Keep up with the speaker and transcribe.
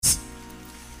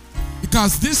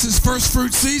Because this is first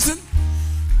fruit season,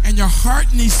 and your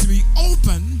heart needs to be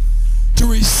open to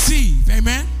receive.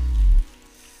 Amen?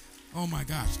 Oh my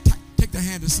gosh. Take the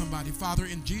hand of somebody. Father,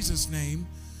 in Jesus' name,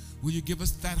 will you give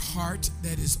us that heart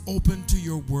that is open to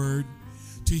your word,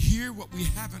 to hear what we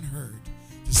haven't heard,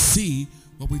 to see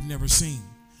what we've never seen,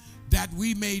 that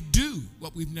we may do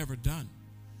what we've never done,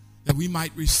 that we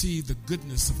might receive the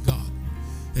goodness of God,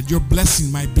 that your blessing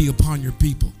might be upon your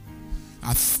people.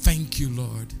 I thank you,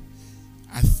 Lord.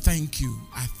 I thank you.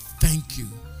 I thank you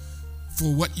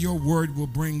for what your word will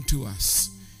bring to us.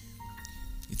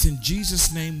 It's in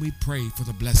Jesus' name we pray for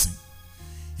the blessing.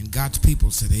 And God's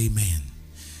people said amen.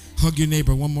 Hug your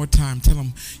neighbor one more time. Tell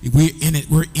them, we're in it,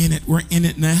 we're in it, we're in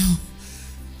it now.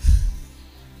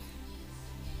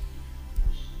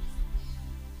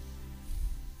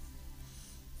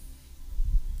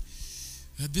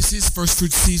 This is first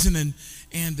fruit season,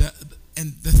 and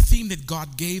the theme that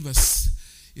God gave us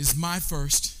is my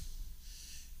first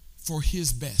for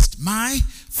his best. My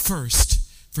first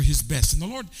for his best. And the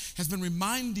Lord has been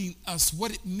reminding us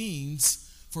what it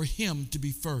means for him to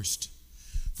be first,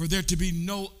 for there to be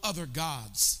no other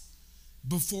gods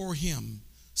before him.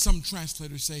 Some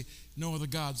translators say no other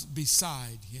gods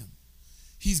beside him.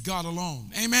 He's God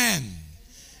alone. Amen.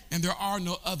 And there are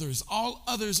no others. All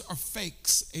others are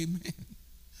fakes. Amen.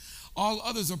 All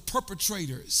others are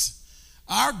perpetrators.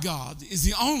 Our God is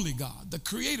the only God, the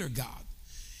creator God.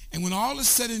 And when all is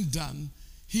said and done,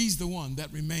 he's the one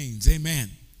that remains. Amen.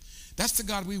 That's the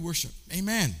God we worship.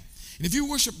 Amen. And if you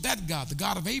worship that God, the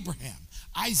God of Abraham,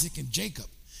 Isaac, and Jacob,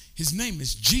 his name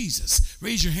is Jesus.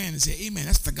 Raise your hand and say, amen.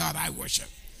 That's the God I worship.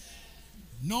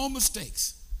 No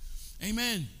mistakes.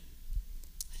 Amen.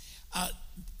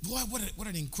 Boy, what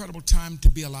an incredible time to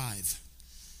be alive.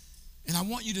 And I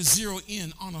want you to zero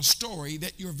in on a story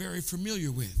that you're very familiar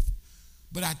with.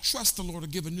 But I trust the Lord to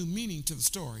give a new meaning to the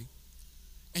story.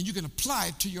 And you can apply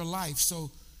it to your life so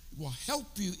it will help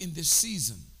you in this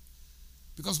season.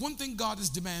 Because one thing God is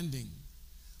demanding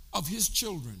of his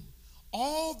children,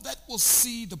 all that will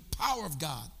see the power of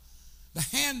God, the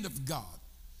hand of God,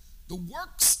 the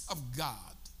works of God,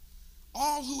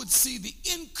 all who would see the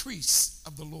increase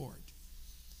of the Lord,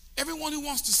 everyone who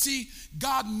wants to see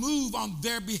God move on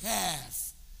their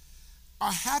behalf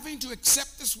are having to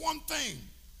accept this one thing,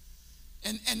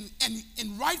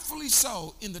 and rightfully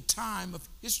so in the time of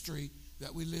history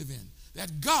that we live in,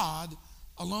 that God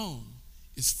alone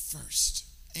is first.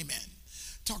 Amen.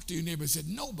 Talk to your neighbor and say,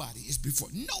 nobody is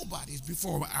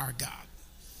before our God.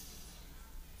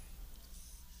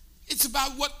 It's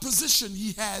about what position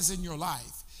he has in your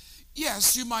life.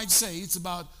 Yes, you might say it's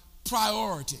about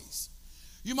priorities.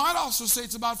 You might also say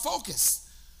it's about focus.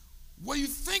 What are you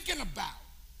thinking about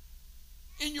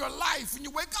in your life? When you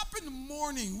wake up in the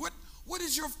morning, what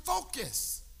is your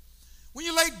focus? When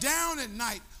you lay down at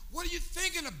night, what are you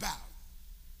thinking about?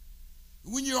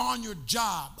 When you're on your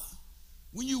job,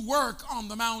 when you work on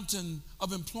the mountain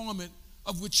of employment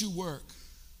of which you work,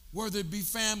 whether it be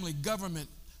family, government,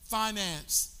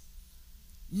 finance,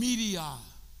 media,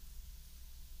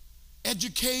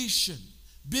 education,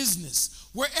 business,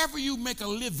 wherever you make a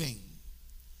living,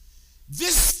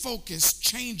 this focus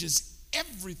changes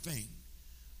everything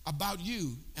about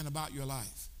you and about your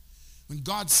life. When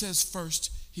God says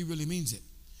first, he really means it.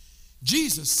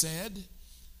 Jesus said,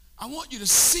 I want you to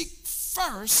seek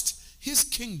first his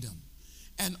kingdom,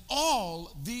 and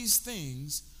all these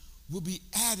things will be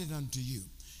added unto you.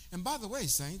 And by the way,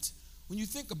 saints, when you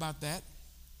think about that,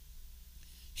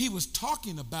 he was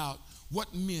talking about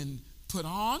what men put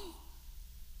on,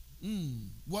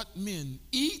 what men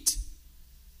eat,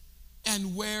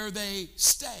 and where they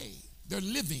stay. They're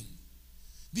living.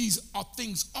 These are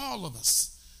things all of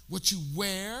us. What you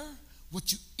wear,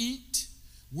 what you eat,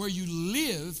 where you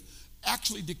live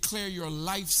actually declare your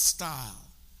lifestyle.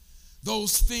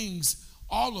 Those things,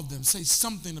 all of them, say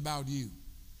something about you.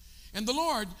 And the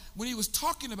Lord, when he was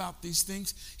talking about these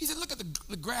things, he said, look at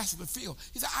the grass of the field.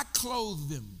 He said, I clothe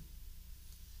them.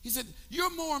 He said,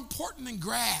 you're more important than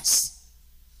grass.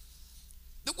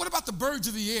 What about the birds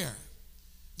of the air?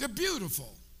 They're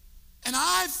beautiful, and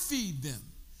I feed them.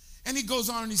 And he goes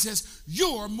on and he says,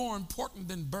 you're more important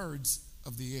than birds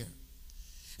of the air.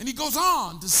 And he goes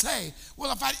on to say,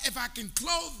 well, if I can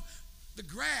clothe the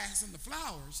grass and the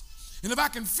flowers, and if I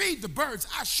can feed the birds,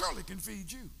 I surely can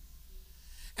feed you.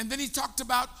 And then he talked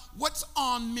about what's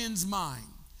on men's mind.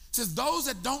 It says those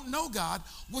that don't know God,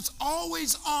 what's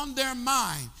always on their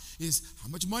mind is how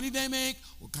much money they make,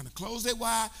 what kind of clothes they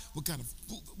wear, what kind of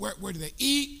food, where do they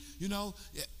eat,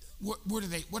 what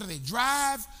do they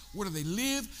drive, where do they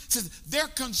live. It says they're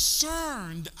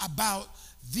concerned about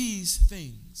these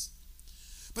things.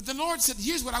 But the Lord said,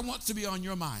 here's what I want to be on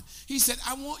your mind. He said,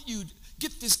 I want you to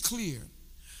get this clear.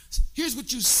 Here's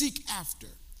what you seek after.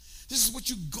 This is what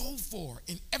you go for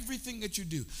in everything that you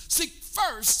do. Seek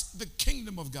first the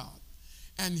kingdom of God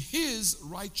and his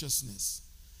righteousness.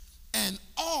 And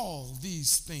all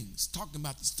these things, talking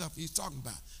about the stuff he's talking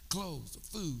about, clothes, the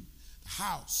food, the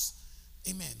house,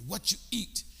 amen, what you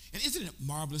eat. And isn't it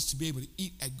marvelous to be able to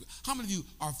eat? How many of you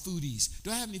are foodies?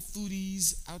 Do I have any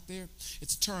foodies out there?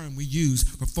 It's a term we use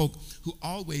for folk who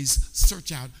always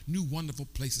search out new wonderful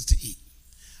places to eat.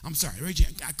 I'm sorry, Reggie,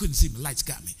 I couldn't see, my lights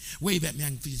got me. Wave at me, I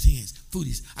can feel your hands.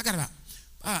 Foodies. I got about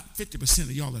 50%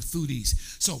 of y'all are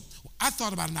foodies. So I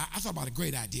thought about a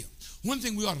great idea. One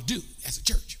thing we ought to do as a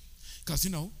church, because,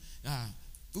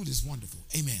 food is wonderful.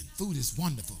 Amen. Food is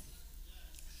wonderful.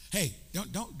 Hey,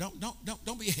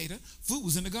 don't be a hater. Food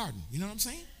was in the garden. You know what I'm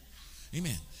saying?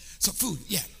 Amen. So food,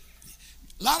 yeah.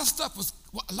 A lot of stuff was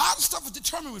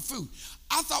determined with food.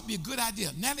 I thought it'd be a good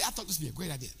idea. Natalie, I thought this would be a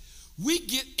great idea. We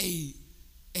get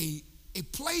a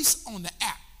place on the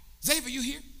app. Xavier, you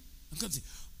here?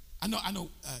 I know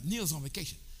Neil's on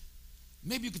vacation.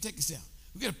 Maybe you could take us down.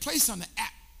 We get a place on the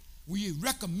app where you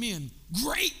recommend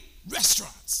great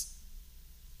restaurants.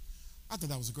 I thought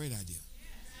that was a great idea.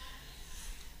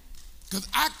 Because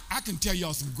I can tell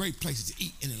y'all some great places to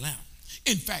eat in Atlanta.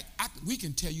 In fact, we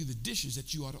can tell you the dishes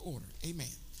that you ought to order. Amen.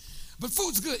 But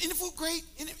food's good. Isn't the food great?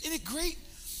 Isn't it great?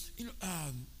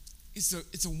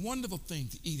 It's a wonderful thing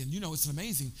to eat. And it's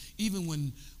amazing. Even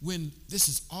when this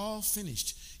is all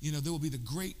finished, there will be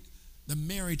the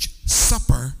marriage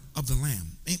supper of the Lamb.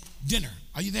 Dinner.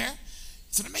 Are you there?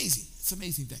 It's an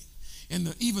amazing thing.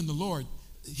 And even the Lord,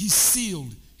 he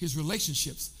sealed his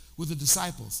relationships with the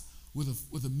disciples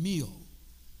with a meal.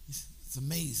 It's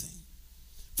amazing.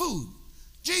 Food.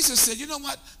 Jesus said, you know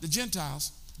what? The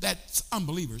Gentiles, that's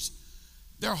unbelievers,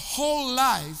 their whole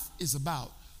life is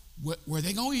about where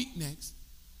they gonna eat next,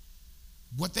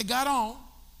 what they got on.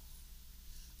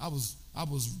 I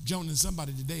was joning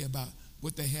somebody today about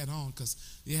what they had on because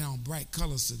they had on bright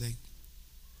colors today.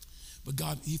 But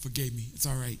God, he forgave me. It's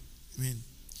all right. Amen.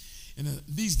 And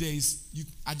these days,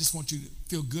 I just want you to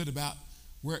feel good about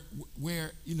where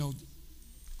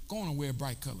going to wear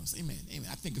bright colors. Amen. Amen.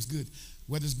 I think it's good.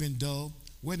 Weather's been dull.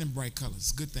 Wear them bright colors.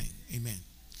 It's a good thing. Amen.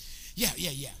 Yeah.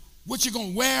 What you're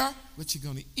going to wear, what you're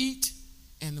going to eat,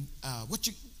 and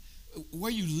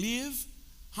where you live.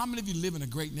 How many of you live in a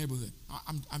great neighborhood?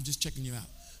 I'm just checking you out.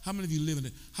 How many of you live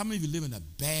in a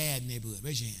bad neighborhood?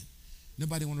 Raise your hand.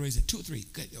 Nobody want to raise it? 2 or 3.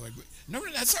 Good. No,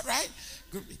 that's all right.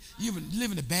 You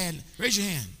live in a bad. Raise your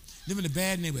hand. Live in a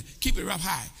bad neighborhood. Keep it up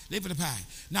high. Live it up high.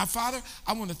 Now, Father,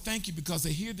 I want to thank you because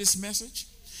they hear this message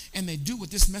and they do what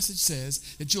this message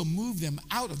says, that you'll move them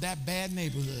out of that bad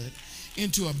neighborhood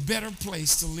into a better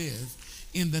place to live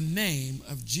in the name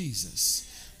of Jesus.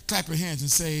 Clap your hands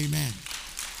and say amen.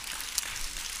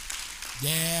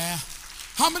 Yeah.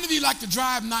 How many of you like to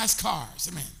drive nice cars?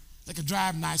 Amen. Like to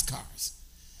drive nice cars.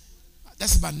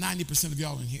 That's about 90% of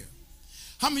y'all in here.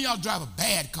 How many of y'all drive a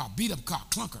bad car, beat up car,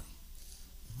 clunker?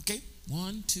 Okay,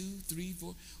 1, 2, 3,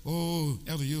 4. Oh,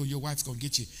 Elder, your wife's gonna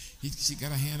get you. She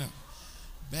got her hand up.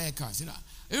 Bad cars.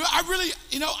 I really,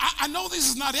 I know this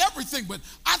is not everything, but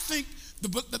I think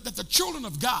that the children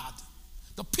of God,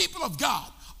 the people of God,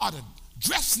 ought to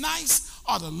dress nice,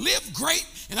 ought to live great,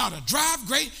 and ought to drive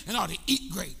great, and ought to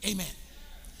eat great. Amen.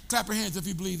 Clap your hands if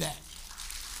you believe that.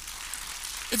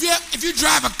 If you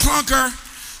drive a clunker,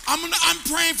 I'm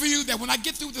praying for you that when I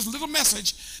get through this little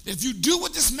message, that if you do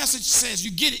what this message says,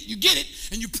 you get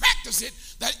it, and you practice it,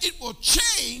 that it will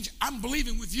change. I'm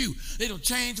believing with you. It'll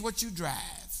change what you drive.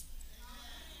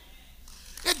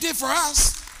 It did for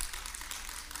us.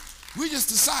 We just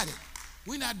decided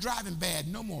we're not driving bad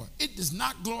no more. It does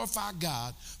not glorify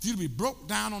God for you to be broke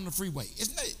down on the freeway.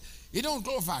 It don't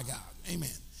glorify God. Amen.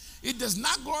 It does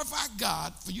not glorify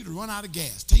God for you to run out of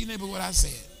gas. Tell your neighbor what I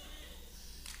said.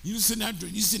 You sitting out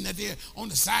there on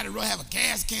the side of the road, have a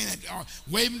gas can or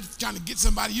waving, trying to get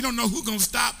somebody. You don't know who's going to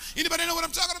stop. Anybody know what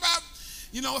I'm talking about?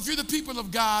 If you're the people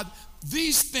of God,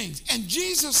 these things. And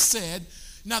Jesus said,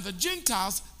 now the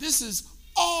Gentiles, this is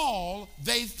all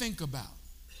they think about.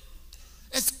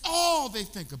 It's all they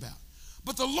think about.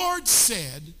 But the Lord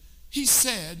said, he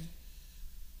said,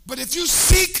 but if you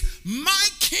seek my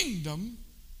kingdom,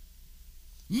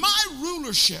 my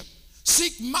rulership,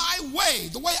 seek my way,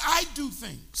 the way I do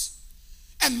things,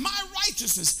 and my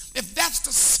righteousness, if that's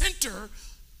the center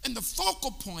and the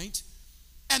focal point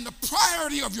and the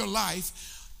priority of your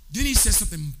life, then he says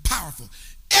something powerful.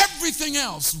 Everything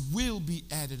else will be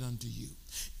added unto you.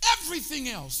 Everything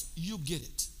else, you'll get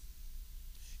it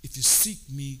if you seek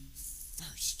me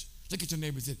first. Look at your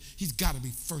neighbor and say, he's got to be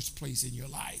first place in your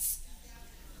life.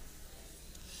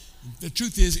 The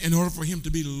truth is, in order for him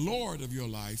to be Lord of your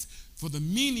life, for the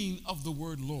meaning of the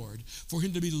word Lord, for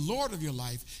him to be Lord of your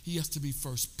life, he has to be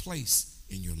first place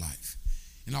in your life.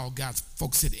 And all God's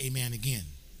folks said amen again.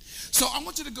 So I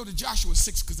want you to go to Joshua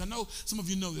 6 because I know some of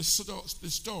you know this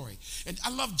story. And I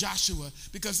love Joshua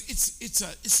because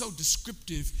it's so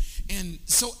descriptive and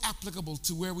so applicable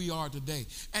to where we are today.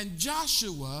 And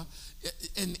Joshua,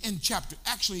 in chapter,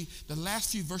 actually the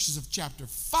last few verses of chapter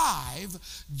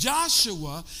 5,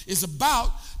 Joshua is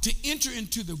about to enter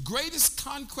into the greatest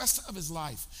conquest of his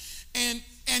life. And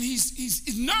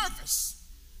he's nervous.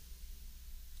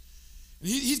 And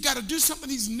he's got to do something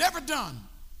he's never done.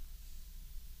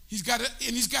 He's got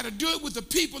to do it with the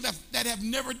people that have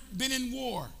never been in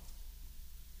war.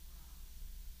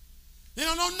 They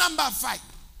don't know nothing about fighting.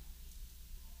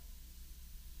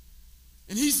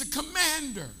 And he's the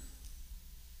commander.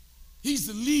 He's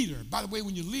the leader. By the way,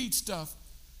 when you lead stuff,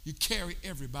 you carry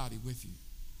everybody with you.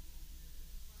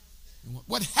 And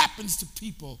what happens to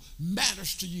people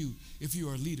matters to you if you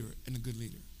are a leader and a good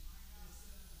leader.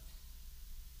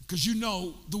 Because you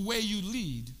know the way you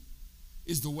lead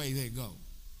is the way they go.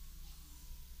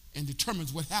 And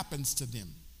determines what happens to them.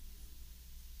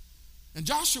 And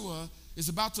Joshua is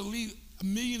about to lead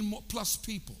 1 million plus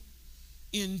people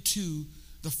into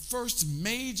the first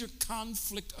major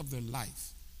conflict of their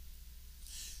life.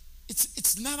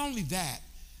 It's not only that.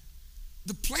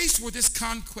 The place where this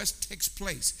conquest takes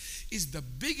place is the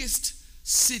biggest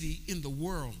city in the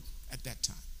world at that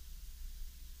time.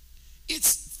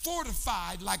 It's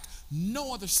fortified like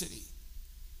no other city.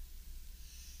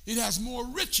 It has more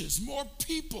riches, more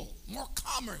people, more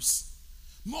commerce,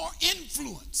 more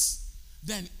influence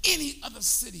than any other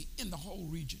city in the whole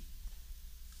region.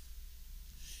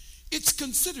 It's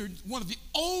considered one of the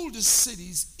oldest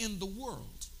cities in the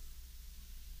world.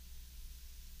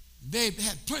 They've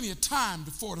had plenty of time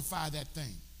to fortify that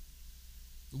thing.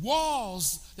 The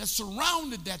walls that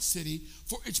surrounded that city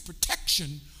for its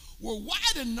protection were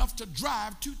wide enough to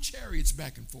drive 2 chariots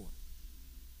back and forth.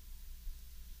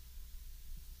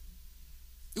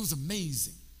 It was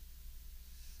amazing.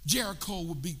 Jericho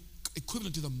would be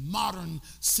equivalent to the modern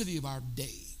city of our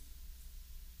day,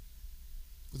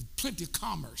 with plenty of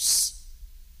commerce,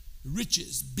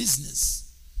 riches,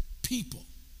 business, people.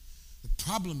 The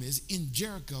problem is, in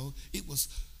Jericho, it was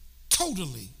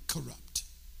totally corrupt.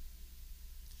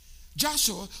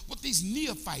 Joshua, with these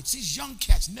neophytes, these young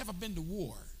cats, never been to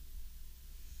war.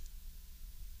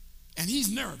 And he's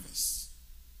nervous.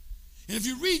 And if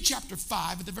you read chapter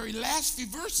 5, at the very last few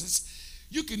verses,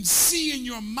 you can see in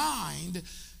your mind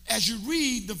as you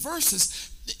read the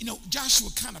verses, Joshua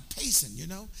kind of pacing, he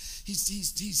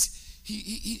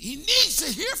needs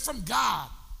to hear from God.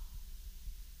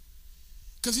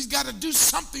 Because he's got to do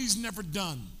something he's never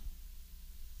done.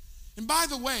 And by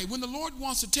the way, when the Lord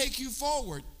wants to take you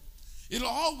forward, it'll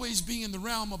always be in the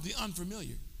realm of the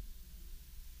unfamiliar.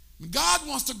 When God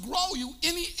wants to grow you,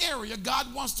 any area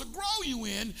God wants to grow you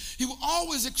in, he will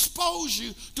always expose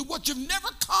you to what you've never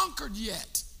conquered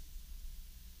yet.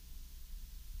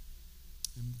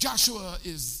 And Joshua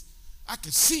I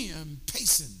could see him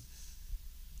pacing.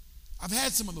 I've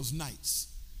had some of those nights.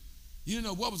 You didn't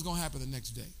know what was going to happen the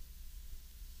next day.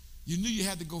 You knew you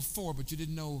had to go forward, but you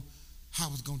didn't know how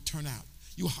it was going to turn out.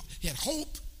 You had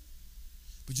hope,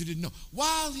 but you didn't know.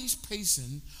 While he's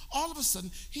pacing, all of a sudden,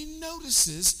 he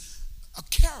notices a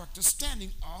character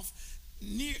standing off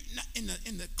near, in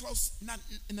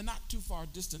the not too far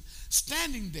distant,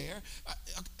 standing there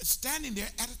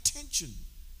at attention.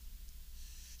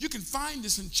 You can find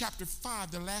this in chapter 5,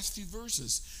 the last few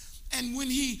verses. And when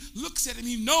he looks at him,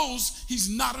 he knows he's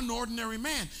not an ordinary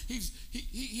man.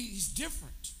 He's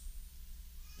different.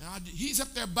 Now, he's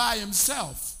up there by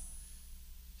himself.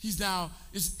 He's now,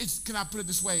 can I put it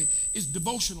this way, it's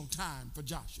devotional time for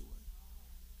Joshua.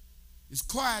 It's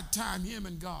quiet time, him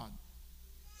and God.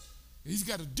 He's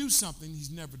got to do something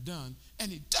he's never done,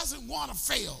 and he doesn't want to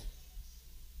fail.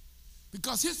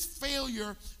 Because his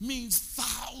failure means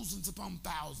thousands upon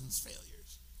thousands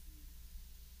failures.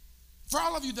 For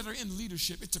all of you that are in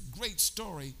leadership, it's a great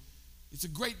story. It's a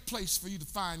great place for you to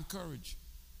find courage.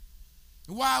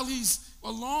 And while he's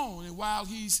alone and while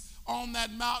he's on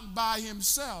that mountain by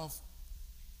himself,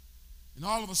 and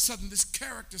all of a sudden this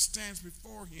character stands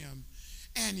before him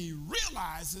and he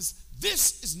realizes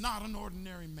this is not an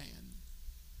ordinary man.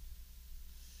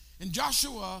 And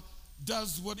Joshua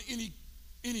does what any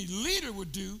leader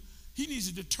would do. He needs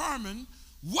to determine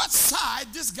what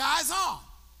side this guy's on.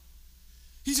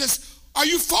 He says, are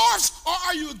you for us or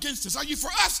are you against us? Are you for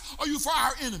us or are you for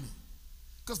our enemy?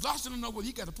 Because Joshua doesn't know whether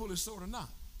he got to pull his sword or not.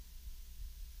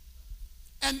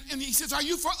 And he says, are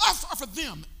you for us or for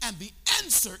them? And the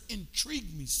answer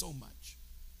intrigued me so much.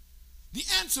 The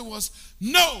answer was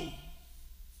no.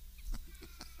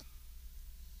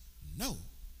 No.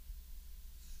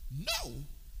 No.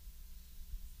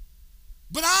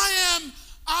 But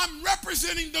I'm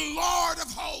representing the Lord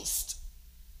of hosts.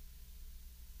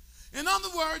 In other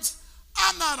words,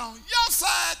 I'm not on your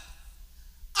side.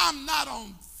 I'm not on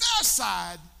their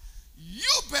side. You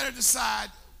better decide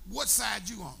what side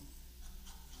you on.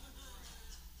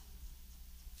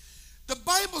 The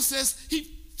Bible says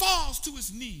he falls to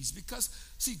his knees because,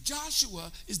 see,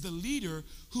 Joshua is the leader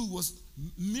who was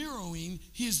mirroring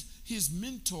his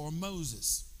mentor,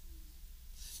 Moses.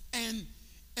 And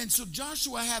so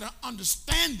Joshua had an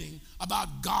understanding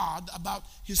about God, about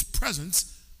his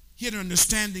presence. He had an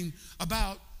understanding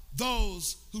about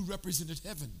those who represented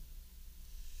heaven.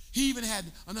 He even had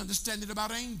an understanding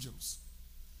about angels.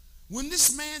 When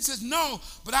this man says, no,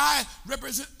 but I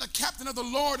represent the captain of the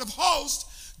Lord of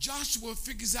hosts, Joshua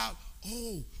figures out,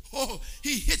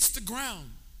 he hits the ground.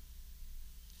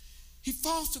 He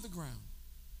falls to the ground.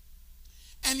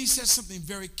 And he says something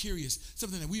very curious,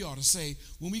 something that we ought to say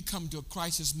when we come to a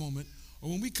crisis moment or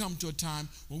when we come to a time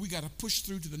when we got to push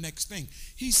through to the next thing.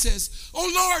 He says,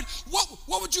 oh Lord,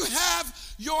 what would you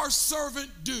have your servant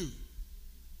do?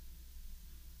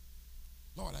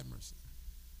 Lord have mercy.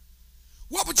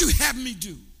 What would you have me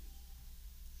do?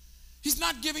 He's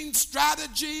not giving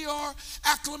strategy or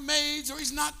acclimates, or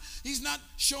he's not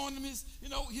showing him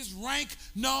his rank.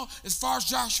 No, as far as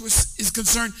Joshua is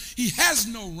concerned, he has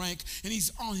no rank, and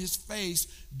he's on his face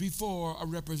before a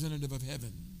representative of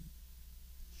heaven.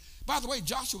 By the way,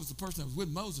 Joshua was the person that was with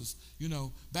Moses,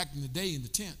 back in the day in the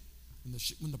tent,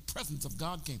 when the presence of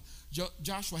God came.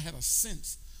 Joshua had a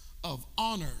sense of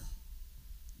honor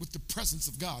with the presence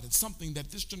of God. It's something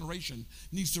that this generation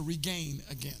needs to regain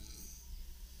again.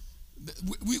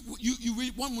 You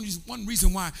read one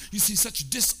reason why you see such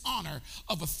dishonor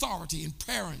of authority and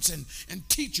parents and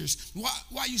teachers.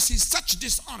 Why you see such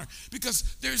dishonor?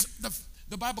 Because there's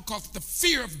the Bible calls it the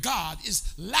fear of God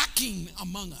is lacking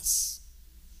among us.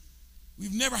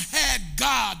 We've never had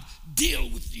God deal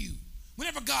with you.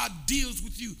 Whenever God deals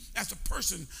with you as a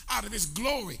person out of his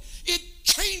glory, it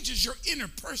changes your inner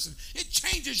person. It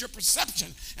changes your perception.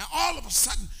 And all of a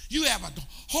sudden, you have a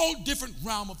whole different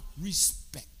realm of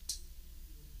respect.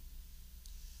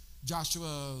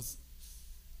 Joshua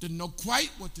didn't know quite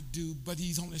what to do, but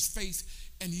he's on his face,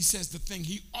 and he says the thing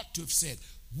he ought to have said.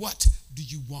 What do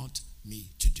you want me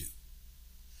to do?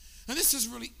 And this is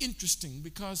really interesting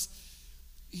because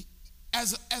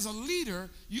as a leader,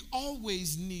 you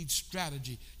always need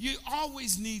strategy. You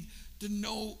always need to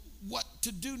know what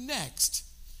to do next.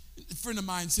 A friend of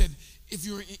mine said, if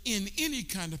you're in any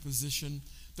kind of position,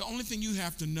 the only thing you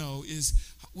have to know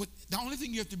is, the only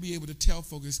thing you have to be able to tell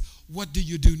folks is, what do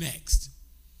you do next?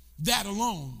 That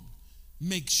alone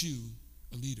makes you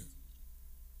a leader.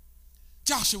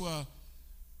 Joshua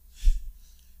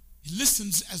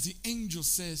listens as the angel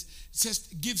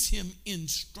gives him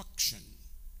instruction.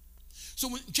 So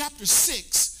in chapter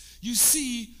 6, you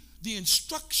see the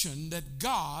instruction that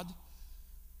God,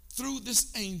 through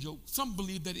this angel, some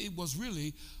believe that it was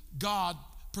really God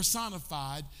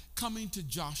personified, coming to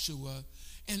Joshua.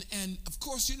 And of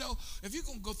course, if you're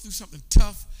going to go through something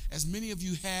tough, as many of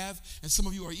you have, and some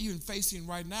of you are even facing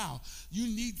right now, you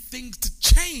need things to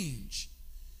change.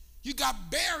 You got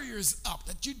barriers up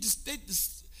that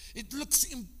it looks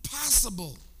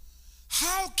impossible.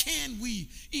 How can we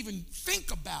even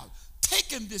think about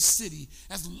taking this city,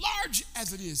 as large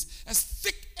as it is, as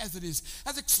thick as it is,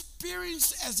 as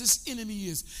experienced as this enemy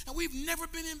is, and we've never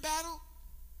been in battle?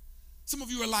 Some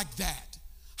of you are like that.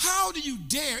 How do you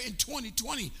dare in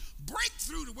 2020 break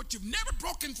through to what you've never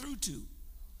broken through to?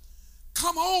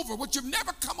 Come over what you've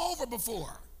never come over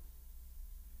before.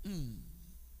 And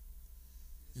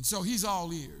so he's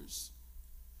all ears.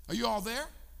 Are you all there?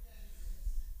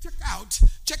 Check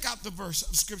out the verse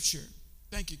of Scripture.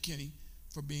 Thank you, Kenny,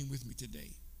 for being with me today.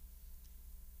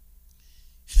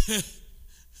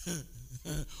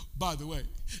 By the way,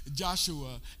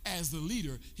 Joshua, as the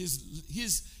leader,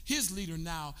 his leader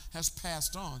now has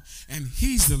passed on, and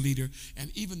he's the leader.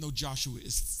 And even though Joshua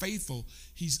is faithful,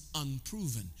 he's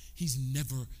unproven. He's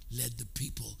never led the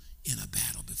people in a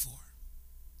battle before.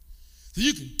 So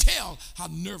you can tell how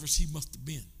nervous he must have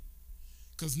been.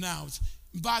 Because now,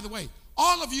 by the way,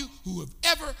 all of you who have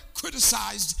ever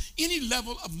criticized any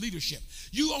level of leadership,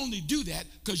 you only do that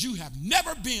because you have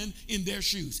never been in their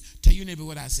shoes. Tell your neighbor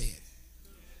what I said.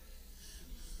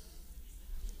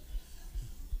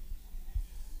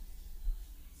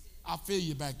 I feel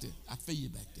you back there.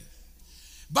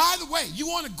 By the way, you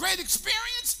want a great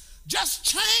experience? just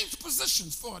change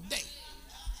positions for a day.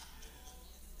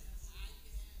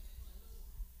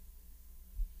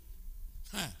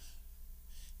 Huh.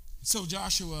 So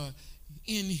Joshua,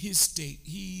 in his state,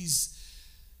 he's,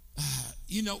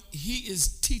 he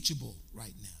is teachable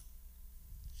right now.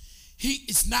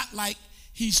 It's not like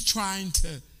he's trying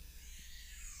to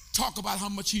talk about how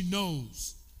much he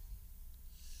knows.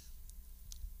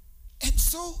 And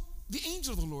so the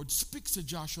angel of the Lord speaks to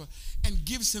Joshua and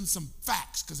gives him some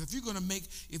facts. Because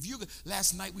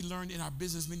last night we learned in our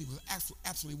business meeting, it was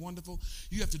absolutely wonderful.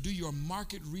 You have to do your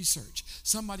market research.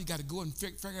 Somebody got to go and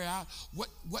figure out what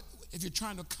if you're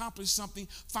trying to accomplish something,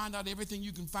 find out everything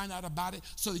you can find out about it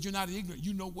so that you're not ignorant.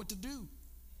 You know what to do.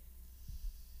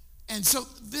 And so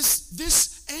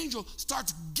this angel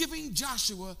starts giving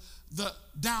Joshua the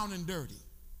down and dirty,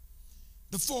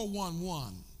 the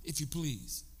 411, if you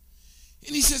please.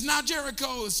 And he says, now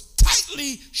Jericho is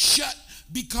tightly shut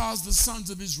because the sons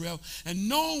of Israel, and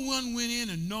no one went in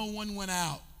and no one went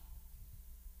out.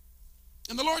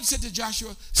 And the Lord said to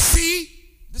Joshua, see,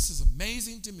 this is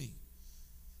amazing to me.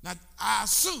 Now, I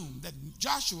assume that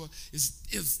Joshua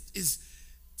is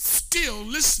still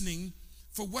listening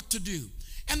for what to do.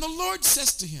 And the Lord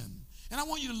says to him, and I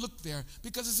want you to look there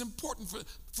because it's important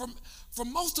for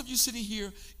most of you sitting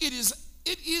here, it is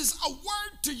a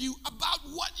word to you about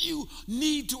what you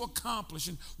need to accomplish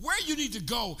and where you need to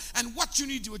go and what you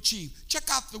need to achieve. Check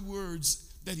out the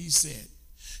words that he said.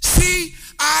 See,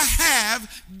 I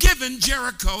have given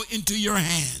Jericho into your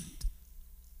hand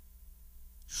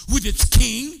with its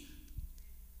king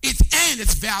and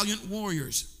its valiant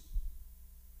warriors.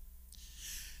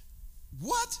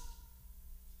 What?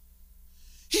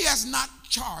 He has not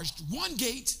charged one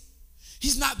gate.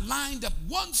 He's not lined up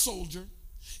one soldier.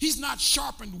 He's not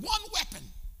sharpened one weapon.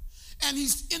 And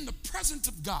he's in the presence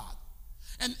of God.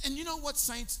 And you know what,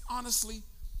 saints? Honestly,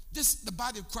 the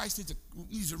body of Christ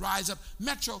needs to rise up.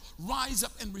 Metro, rise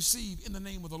up and receive in the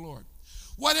name of the Lord.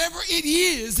 Whatever it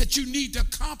is that you need to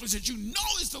accomplish, that you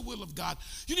know is the will of God,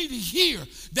 you need to hear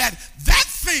that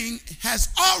thing has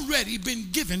already been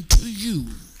given to you.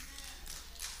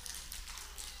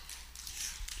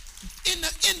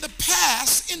 In the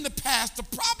past, the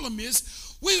problem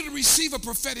is we would receive a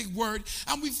prophetic word,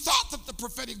 and we thought that the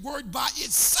prophetic word by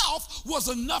itself was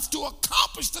enough to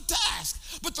accomplish the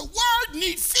task. But the word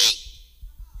needs feet.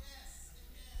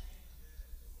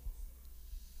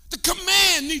 The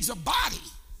command needs a body.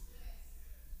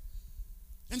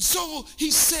 And so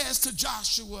he says to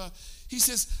Joshua, he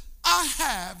says,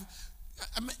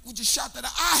 would you shout that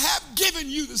out? I have given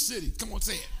you the city. Come on,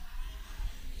 say it.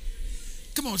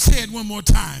 Come on, say it one more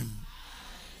time.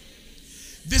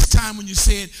 This time when you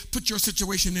say it, put your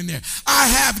situation in there. I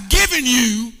have given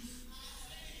you.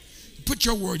 Put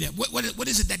your word in. What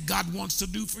is it that God wants to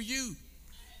do for you?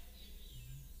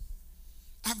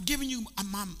 I've given you,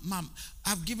 Mom,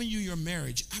 I've given you your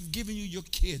marriage. I've given you your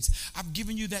kids. I've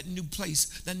given you that new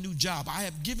place, that new job. I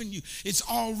have given you, it's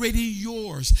already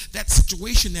yours. That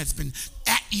situation that's been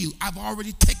at you, I've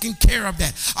already taken care of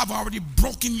that. I've already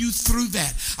broken you through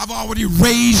that. I've already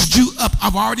raised you up.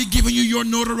 I've already given you your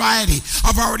notoriety.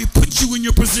 I've already put you in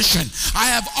your position. I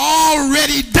have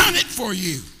already done it for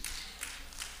you.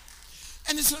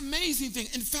 And it's an amazing thing.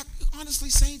 In fact, honestly,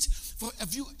 saints,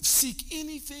 if you seek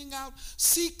anything out,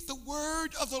 seek the word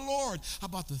of the Lord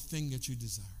about the thing that you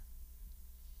desire.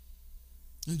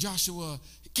 And Joshua,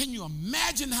 can you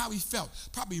imagine how he felt?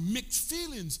 Probably mixed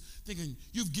feelings, thinking,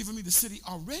 you've given me the city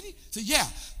already? So yeah,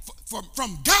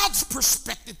 from God's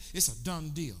perspective, it's a done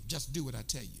deal. Just do what I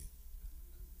tell you.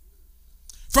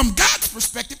 From God's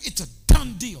perspective, it's a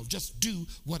done deal. Just do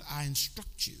what I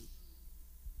instruct you.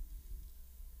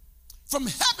 From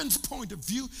heaven's point of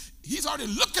view, he's already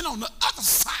looking on the other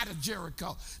side of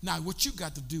Jericho. Now, what you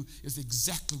got to do is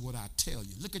exactly what I tell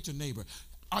you. Look at your neighbor.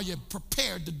 Are you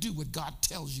prepared to do what God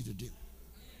tells you to do?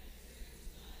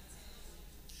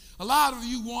 A lot of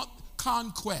you want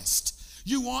conquest.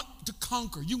 You want to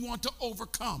conquer. You want to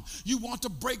overcome. You want to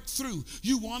break through.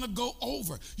 You want to go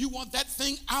over. You want that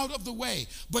thing out of the way.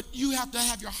 But you have to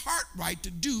have your heart right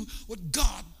to do what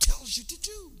God tells you to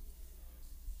do.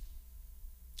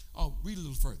 Oh, read a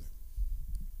little further.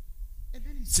 And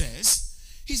then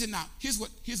he said, now, here's what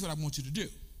I want you to do.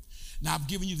 Now, I've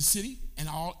given you the city, and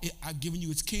I've given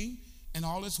you its king and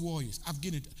all its warriors.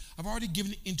 I've already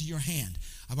given it into your hand.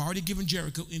 I've already given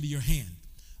Jericho into your hand.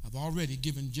 I've already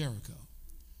given Jericho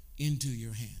into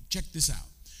your hand. Check this out.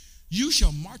 You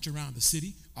shall march around the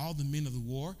city, all the men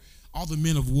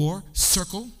of war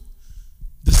circle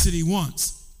the city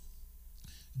once.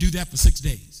 Do that for 6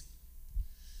 days.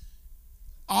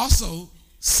 Also,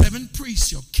 7 priests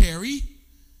shall carry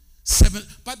 7.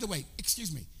 By the way,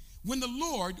 excuse me. When the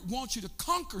Lord wants you to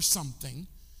conquer something,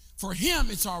 for him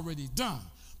it's already done.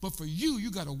 But for you,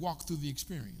 you got to walk through the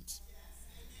experience.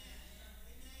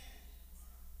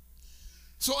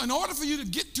 So in order for you to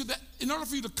get to that, in order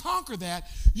for you to conquer that,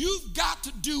 you've got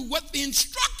to do what the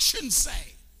instructions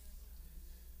say.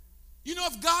 You know,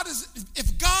 if God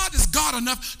is God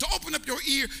enough to open up your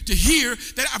ear to hear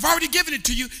that I've already given it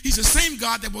to you, he's the same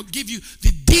God that will give you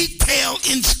the detailed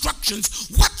instructions,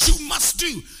 what you must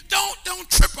do. Don't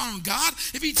trip on God.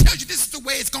 If he tells you this is the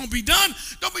way it's going to be done,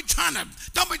 don't be trying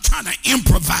to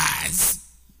improvise.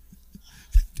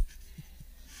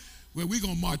 Well, we're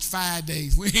going to march 5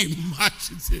 days. We ain't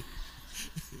marching today.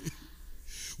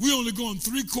 We only going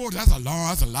 3/4. That's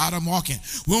a lot of walking.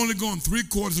 We're only going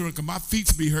 3/4 because my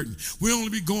feet be hurting. We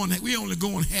only going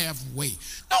halfway.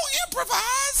 Don't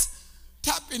improvise.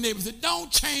 Tap your neighbor and say,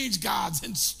 don't change God's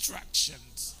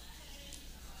instructions.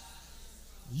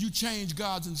 You change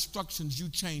God's instructions, you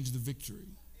change the victory.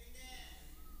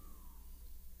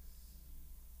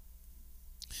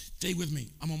 Stay with me.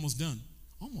 I'm almost done.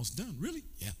 Almost done, really?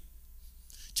 Yeah.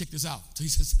 Check this out.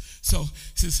 So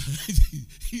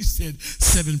he said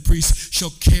 7 priests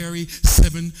shall carry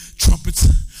 7 trumpets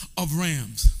of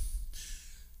rams.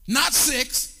 Not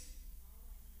 6,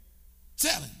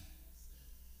 7.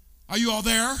 Are you all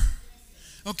there?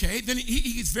 Okay, then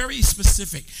he's very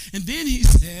specific. And then he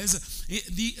says,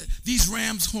 these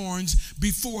ram's horns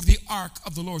before the ark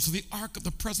of the Lord. So the ark of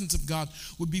the presence of God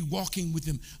would be walking with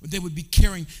them. They would be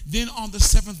carrying. Then on the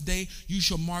 7th day, you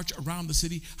shall march around the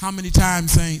city. How many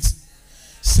times, saints?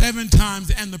 7 times.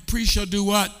 And the priest shall do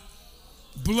what?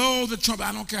 Blow the trumpet.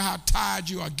 I don't care how tired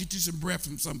you are. Get you some breath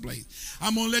from someplace.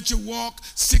 I'm going to let you walk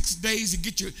 6 days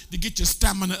to get your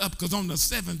stamina up, because on the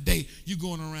 7th day, you're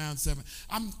going around 7.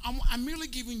 I'm merely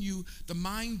giving you the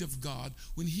mind of God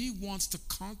when he wants to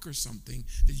conquer something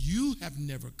that you have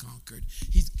never conquered.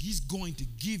 He's going to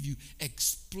give you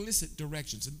explicit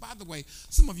directions. And by the way,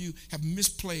 some of you have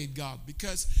misplayed God,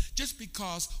 because just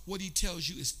because what he tells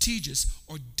you is tedious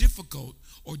or difficult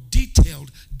or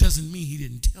detailed doesn't mean he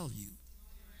didn't tell you.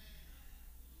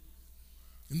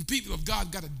 And the people of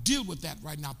God got to deal with that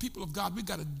right now. People of God, we've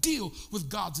got to deal with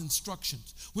God's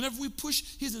instructions. Whenever we push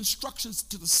his instructions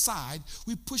to the side,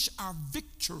 we push our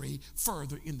victory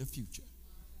further in the future.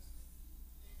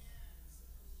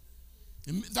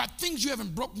 And there are things you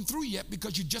haven't broken through yet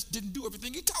because you just didn't do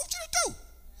everything he told you to do.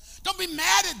 Don't be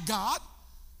mad at God.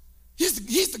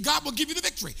 He's the God who will give you the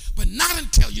victory, but not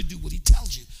until you do what he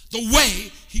tells you, the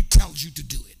way he tells you to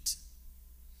do it.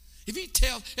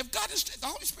 If God is, the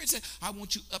Holy Spirit said, I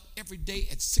want you up every day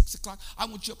at 6 o'clock. I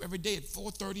want you up every day at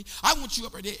 4:30. I want you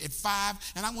up every day at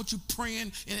 5, and I want you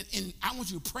praying, and I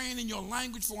want you praying in your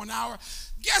language for an hour.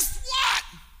 Guess what?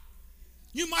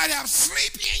 You might have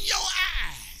sleep in your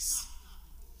eyes.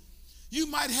 You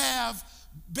might have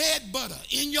bed butter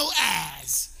in your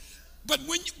eyes. But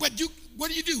what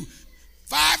do you do?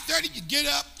 5:30, you get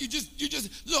up, you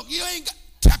just look, you ain't got,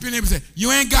 tap your neighbor and say, you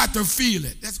ain't got to feel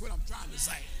it. That's what I'm trying to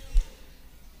say.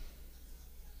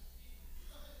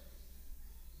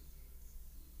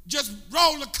 Just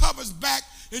roll the covers back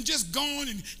and just go on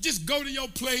and just go to your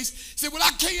place. Say, well,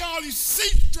 I can't get all these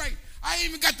seats straight. I ain't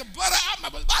even got the butter out my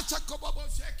butt.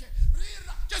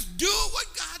 Just do what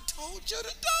God told you to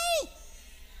do.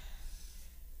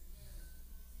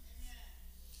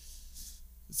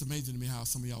 It's amazing to me how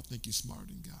some of y'all think you're smarter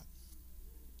than God.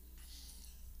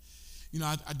 You know,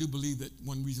 I do believe that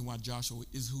one reason why Joshua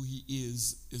is who he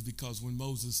is because when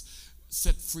Moses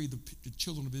set free the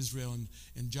children of Israel,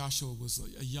 and Joshua was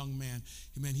a young man.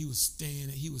 He was staying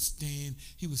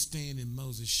in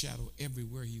Moses' shadow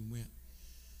everywhere he went.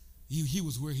 He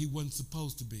was where he wasn't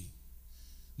supposed to be.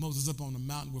 Moses up on the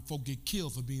mountain where folk get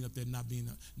killed for being up there, not being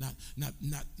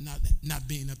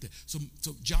up there. So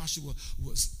Joshua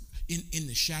was in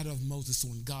the shadow of Moses. So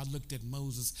when God looked at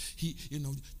Moses,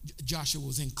 Joshua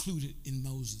was included in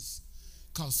Moses,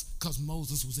 because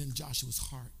Moses was in Joshua's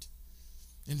heart.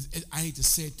 And I hate to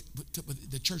say it,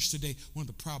 but the church today, one of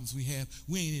the problems we have,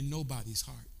 we ain't in nobody's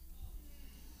heart.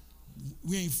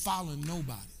 We ain't following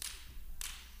nobody.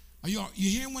 Are you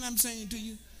hearing what I'm saying to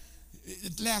you?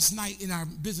 Last night in our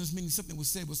business meeting, something was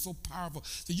said was so powerful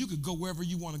that you could go wherever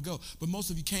you want to go, but most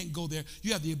of you can't go there.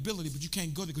 You have the ability, but you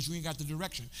can't go there because you ain't got the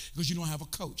direction, because you don't have a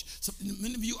coach. So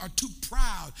many of you are too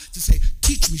proud to say,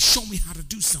 teach me, show me how to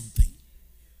do something.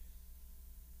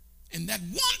 And that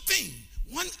one thing,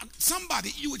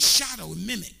 somebody you would shadow and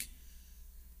mimic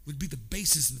would be the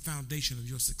basis and the foundation of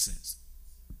your success.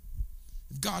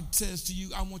 If God says to you,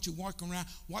 I want you to watch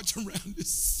around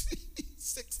this city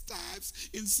 6 times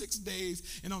in 6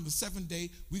 days, and on the 7th day,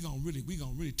 we're gonna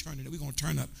really turn it up. We're gonna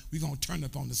turn up. We're gonna turn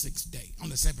up on the 6th day. On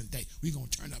the 7th day, we're gonna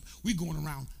turn up. We're going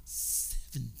around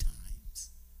 7 times.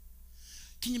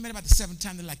 Can you imagine about the 7th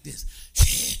time? They're like this.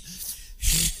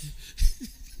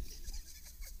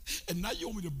 And now you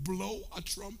want me to blow a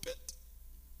trumpet?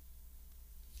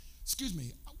 Excuse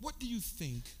me, what do you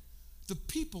think the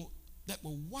people that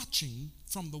were watching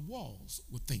from the walls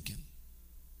were thinking?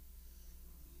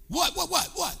 What? What,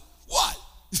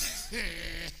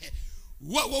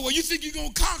 you think you're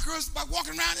going to conquer us by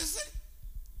walking around this city?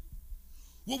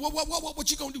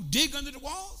 What you going to do, dig under the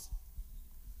walls?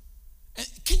 And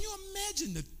can you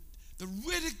imagine the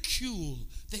ridicule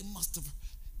they must have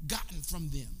gotten from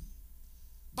them?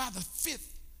 By the 5th,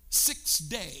 6th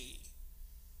day,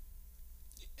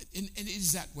 and it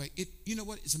is that way. You know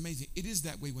what? It's amazing. It is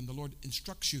that way when the Lord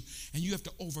instructs you and you have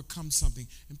to overcome something,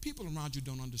 and people around you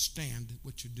don't understand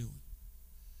what you're doing.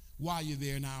 Why you're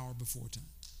there an hour before time.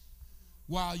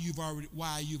 Why you've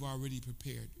already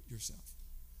prepared yourself.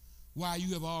 Why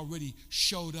you have already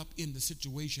showed up in the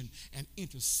situation and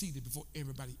interceded before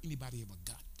anybody ever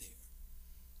got there.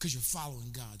 Because you're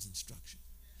following God's instruction.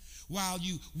 Why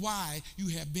you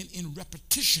have been in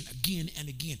repetition again and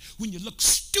again. When you look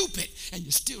stupid and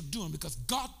you're still doing it because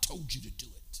God told you to do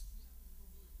it.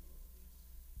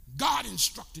 God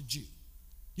instructed you.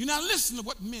 You're not listening to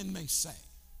what men may say.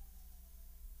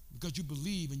 Because you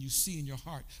believe and you see in your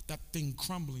heart that thing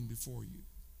crumbling before you.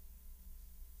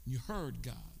 You heard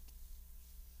God.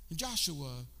 And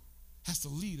Joshua has to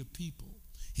lead a people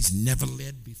he's never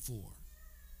led before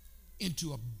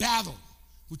into a battle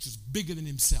which is bigger than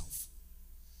himself.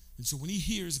 And so when he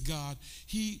hears God,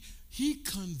 he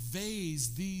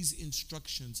conveys these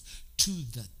instructions to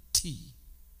the T.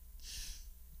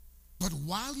 But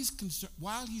while he's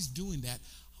doing that,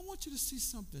 I want you to see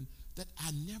something that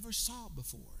I never saw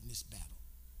before in this battle.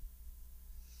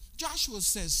 Joshua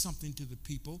says something to the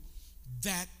people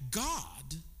that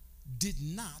God did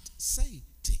not say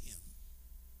to him.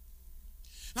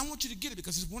 And I want you to get it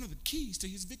because it's one of the keys to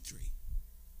his victory.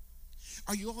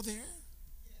 Are you all there?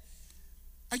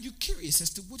 Are you curious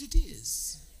as to what it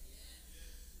is?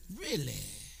 Really?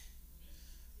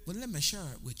 Well, let me share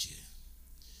it with you.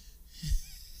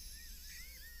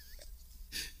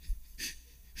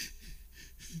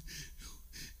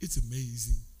 It's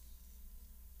amazing.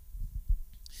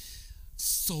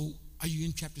 So, are you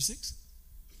in chapter 6?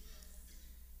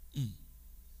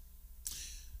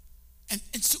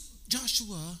 And so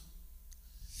Joshua,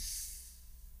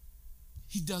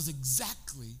 he does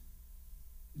exactly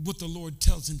what the Lord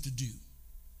tells him to do.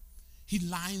 He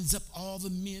lines up all the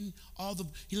men,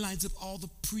 he lines up all the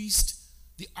priests,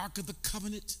 the Ark of the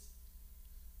Covenant,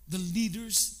 the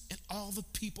leaders, and all the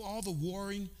people, all the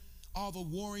warring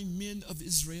men of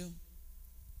Israel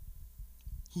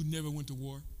who never went to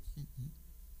war.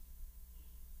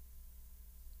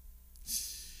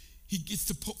 He gets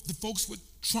the folks with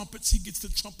trumpets. He gets the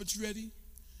trumpets ready.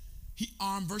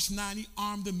 Verse 9, he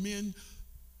armed the men.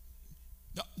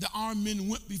 The armed men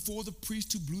went before the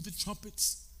priest who blew the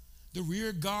trumpets. The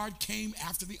rear guard came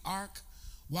after the ark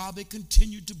while they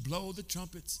continued to blow the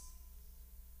trumpets.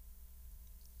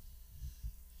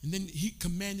 And then he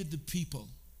commanded the people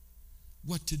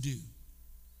what to do.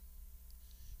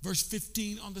 Verse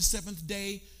 15, on the 7th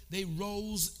day, they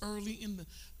rose early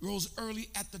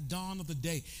at the dawn of the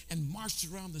day and marched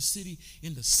around the city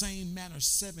in the same manner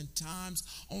 7 times.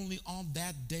 Only on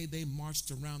that day they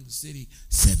marched around the city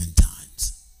 7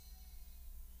 times.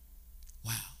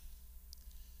 Wow.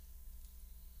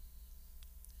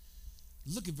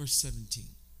 Look at verse 17.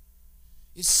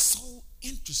 It's so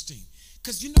interesting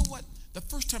because you know what? The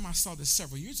first time I saw this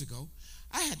several years ago,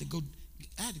 I had to go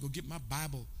get my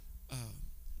Bible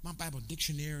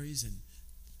dictionaries and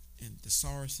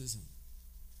thesauruses and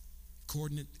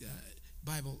coordinate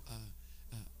Bible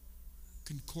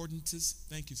concordances.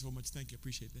 Thank you so much. Thank you.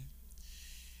 Appreciate that.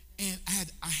 And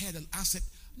I said,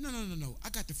 no. I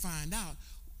got to find out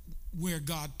where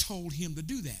God told him to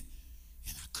do that.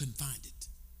 And I couldn't find it.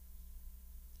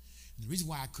 And the reason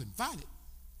why I couldn't find it,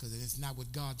 because it's not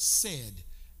what God said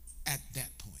at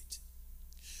that point.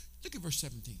 Look at verse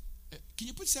 17. Can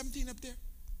you put 17 up there?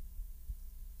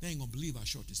 They ain't going to believe how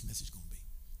short this message is going to be.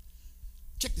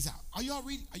 Check this out. Are y'all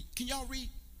reading? Can y'all read?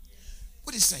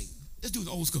 What does it say? Let's do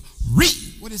the old school.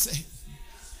 Read. What does it say?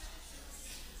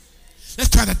 Let's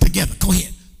try that together. Go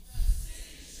ahead.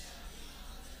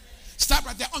 Stop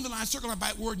right there. Underline, circle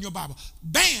that word in your Bible.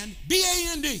 Band,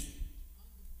 B-A-N-D.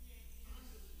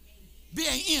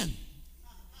 B-A-N.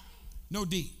 No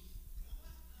D.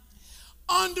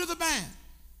 Under the band.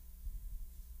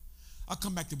 I'll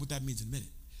come back to what that means in a minute.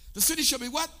 The city shall be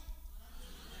what?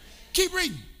 Keep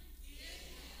reading.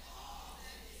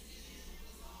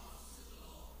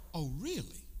 Oh, really?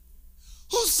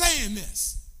 Who's saying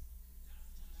this?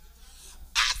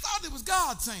 I thought it was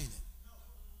God saying it.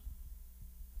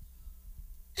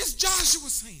 It's Joshua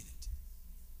saying it.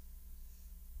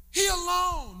 He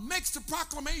alone makes the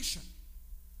proclamation.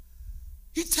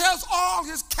 He tells all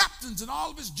his captains and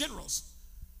all of his generals.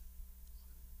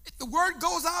 The word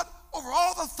goes out over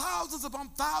all the thousands upon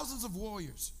thousands of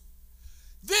warriors.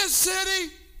 This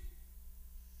city,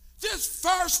 this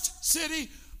first city,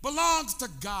 belongs to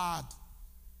God.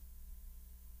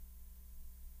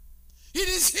 It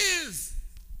is his.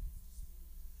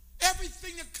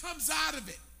 Everything that comes out of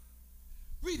it.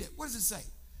 Read it. What does it say?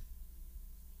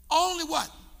 Only what?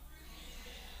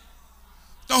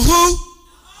 The who?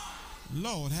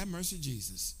 Lord, have mercy,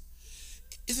 Jesus.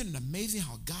 Isn't it amazing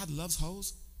how God loves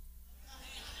hoes?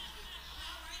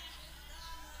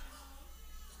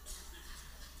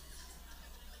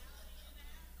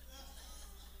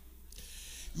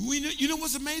 You know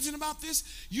what's amazing about this?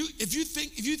 If you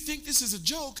think this is a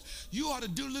joke, you ought to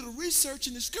do a little research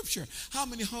in the scripture. How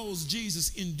many hoes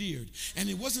Jesus endured? And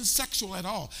it wasn't sexual at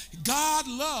all. God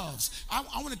loves. I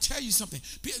want to tell you something.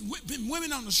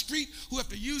 Women on the street who have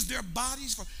to use their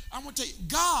bodies for. I want to tell you,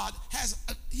 God has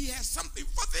something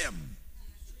for them.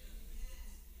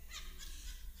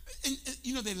 And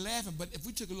you know, they're laughing, but if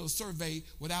we took a little survey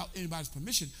without anybody's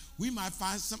permission, we might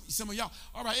find some of y'all.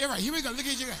 All right, here we go. Look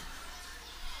at you guys.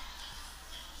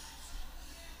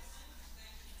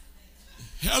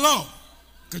 Hello,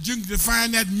 because you can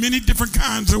define that many different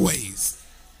kinds of ways.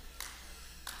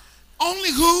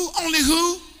 Only who?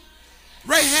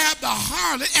 Rahab the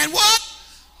harlot, and what?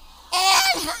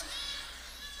 All her.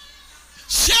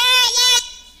 Shall what?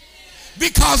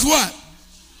 Because what?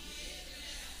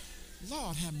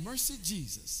 Lord, have mercy,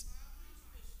 Jesus.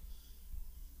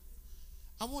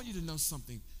 I want you to know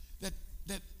something, that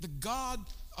the God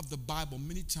of the Bible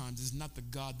many times is not the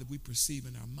God that we perceive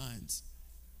in our minds.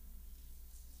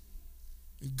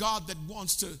 God that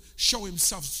wants to show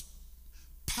himself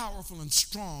powerful and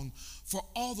strong for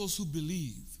all those who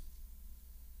believe.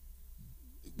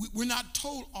 We're not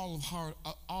told all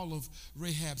of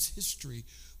Rahab's history.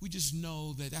 We just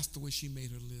know that that's the way she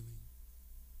made her living.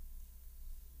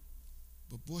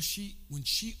 But boy, when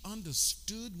she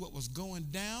understood what was going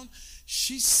down,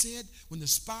 she said, when the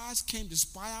spies came to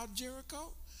spy out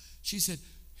Jericho, she said,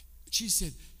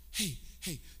 hey,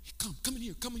 come in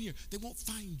here. They won't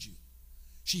find you.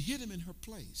 She hid him in her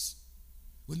place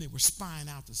when they were spying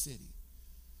out the city.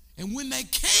 And when they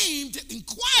came to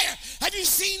inquire, have you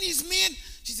seen these men?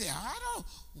 She said, I don't.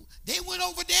 They went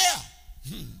over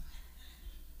there.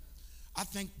 I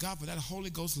thank God for that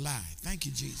Holy Ghost lie. Thank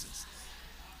you, Jesus.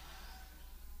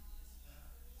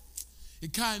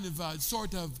 It kind of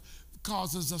sort of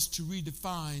causes us to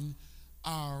redefine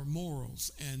our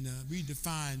morals and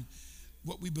redefine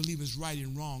what we believe is right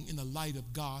and wrong in the light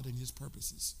of God and his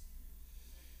purposes.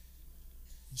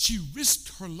 She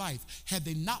risked her life. Had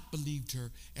they not believed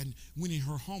her and went in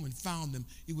her home and found them,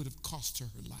 it would have cost her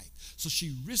her life. So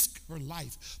she risked her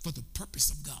life for the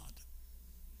purpose of God.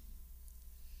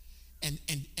 And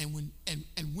when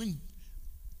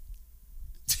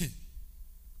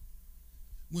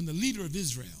when the leader of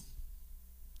Israel,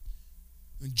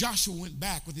 when Joshua went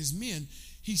back with his men,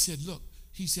 he said,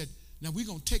 now we're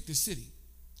going to take the city.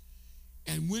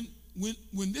 And when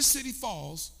this city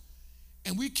falls,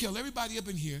 and we kill everybody up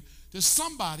in here, there's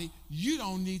somebody you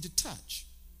don't need to touch.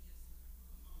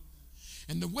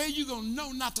 And the way you're going to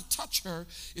know not to touch her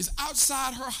is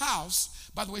outside her house.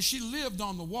 By the way, she lived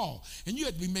on the wall. And you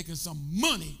had to be making some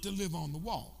money to live on the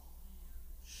wall.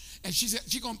 And she said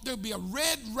there'll be a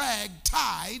red rag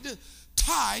tied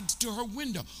to her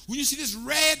window. When you see this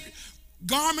red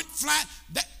garment flat,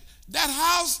 that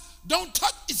house, don't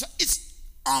touch. It's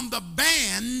on the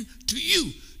ban to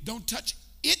you. Don't touch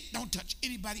it. Don't touch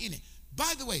anybody in it.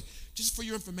 By the way, just for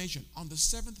your information, on the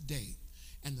seventh day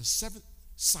and the seventh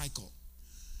cycle,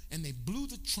 and they blew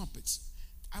the trumpets,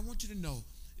 I want you to know,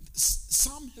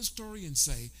 some historians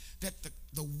say that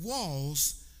the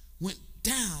walls went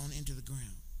down into the ground.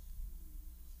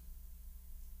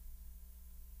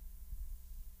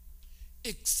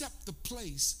 Except the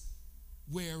place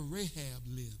where Rahab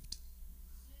lived.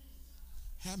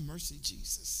 Have mercy,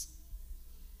 Jesus.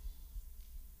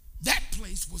 That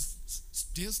place was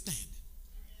still standing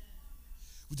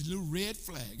with the little red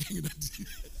flag.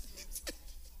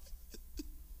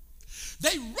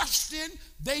 They rushed in,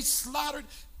 they slaughtered.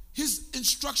 His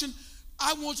instruction,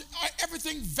 I want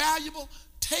everything valuable,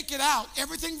 take it out,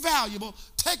 everything valuable,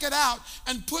 take it out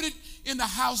and put it in the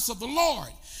house of the Lord.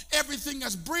 Everything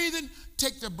that's breathing,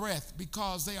 take their breath,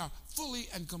 because they are fully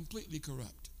and completely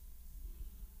corrupt.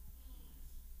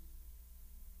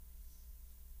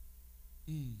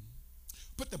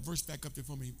 Put that verse back up there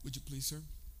for me, would you please, sir?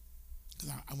 Because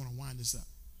I want to wind this up.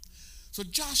 So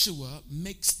Joshua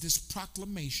makes this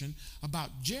proclamation about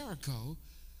Jericho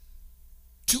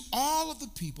to all of the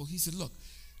people. He said, look,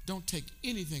 don't take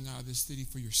anything out of this city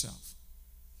for yourself.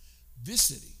 This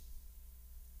city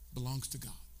belongs to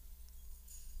God.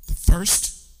 The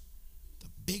first, the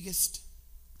biggest,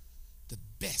 the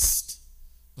best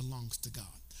belongs to God.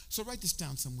 So write this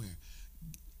down somewhere.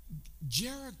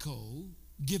 Jericho,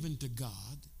 given to God,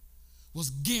 was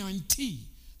guaranteed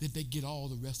that they get all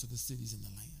the rest of the cities in the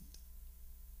land.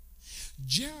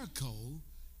 Jericho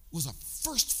was a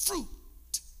first fruit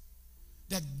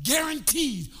that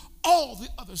guaranteed all the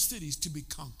other cities to be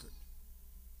conquered.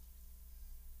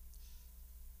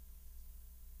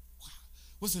 Wow.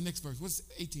 What's the next verse? What's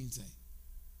 18 say?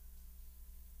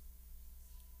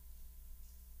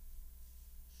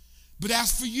 But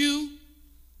as for you,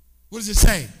 what does it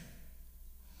say?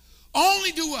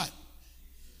 Only do what?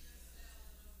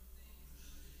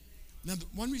 Now,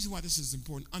 one reason why this is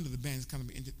important, under the band, is kind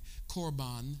of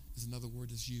korban is another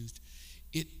word that's used.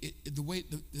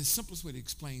 The simplest way to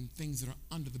explain things that are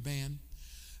under the band,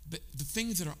 the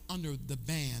things that are under the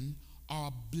band are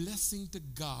a blessing to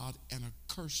God and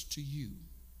a curse to you.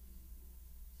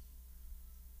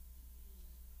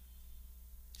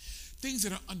 Things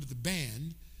that are under the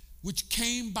band, which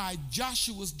came by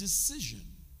Joshua's decision.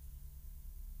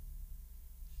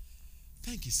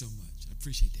 Thank you so much. I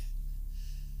appreciate that.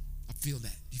 I feel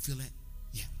that. You feel that?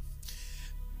 Yeah.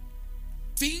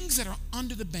 Things that are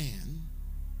under the ban,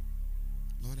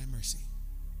 Lord have mercy.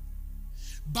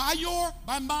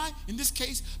 In this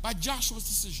case, by Joshua's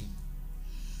decision,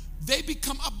 they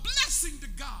become a blessing to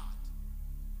God.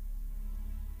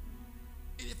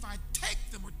 And if I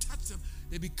take them or touch them,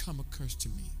 they become a curse to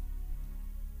me.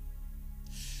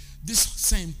 This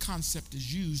same concept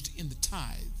is used in the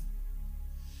tithe.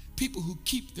 People who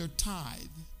keep their tithe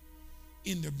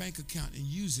in their bank account and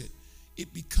use it,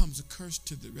 it becomes a curse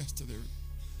to the rest of their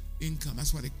income.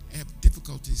 That's why they have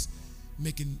difficulties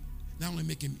not only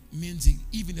making ends meet,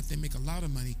 even if they make a lot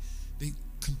of money, they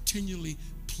continually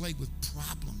plague with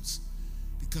problems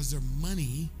because their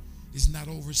money is not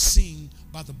overseen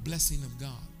by the blessing of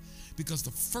God, because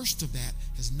the first of that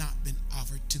has not been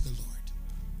offered to the Lord.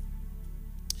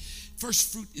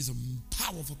 First fruit is a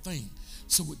powerful thing.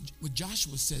 So what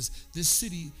Joshua says, this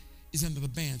city is under the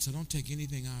ban, so don't take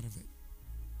anything out of it,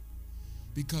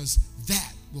 because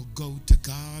that will go to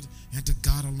God and to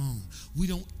God alone. We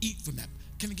don't eat from that.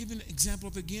 Can I give you an example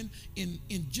of it again? In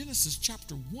Genesis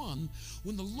chapter 1,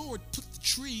 when the Lord put the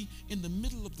tree in the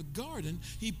middle of the garden,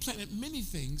 he planted many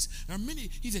things.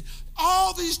 He said,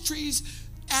 all these trees,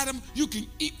 Adam, you can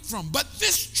eat from, but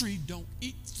this tree, don't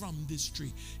eat from this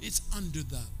tree. It's under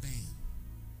the ban.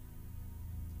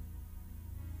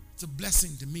 It's a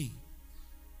blessing to me.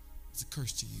 It's a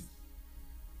curse to you.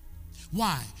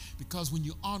 Why? Because when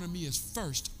you honor me as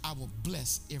first, I will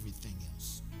bless everything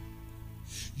else.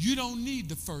 You don't need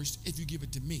the first if you give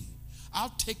it to me.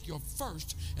 I'll take your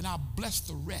first and I'll bless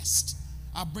the rest.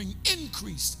 I'll bring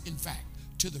increase, in fact,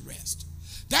 to the rest.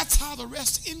 That's how the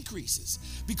rest increases,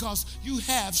 because you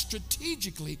have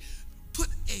strategically put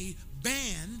a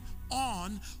ban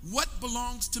on what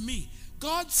belongs to me.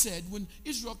 God said when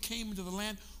Israel came into the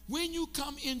land, when you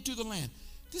come into the land,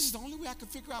 this is the only way I can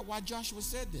figure out why Joshua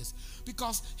said this,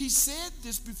 because he said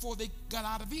this before they got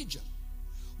out of Egypt.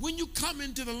 When you come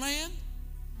into the land,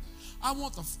 I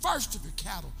want the first of your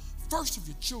cattle, first of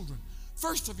your children,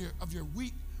 first of your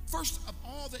wheat, first of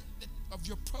all of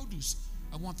your produce.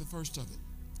 I want the first of it.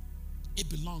 It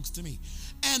belongs to me.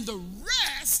 And the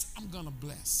rest I'm going to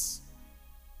bless.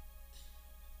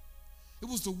 It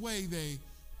was the way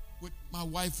what my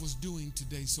wife was doing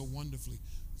today so wonderfully.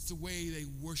 It's the way they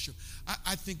worship.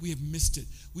 I think we have missed it.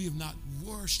 We have not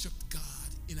worshiped God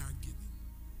in our giving.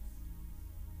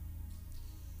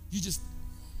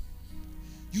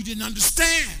 You didn't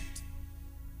understand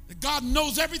that God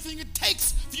knows everything it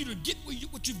takes for you to get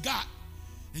what you've got.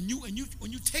 And when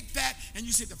you take that and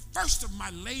you say, the first of my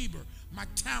labor, my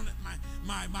talent,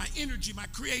 my energy, my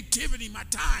creativity, my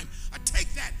time, I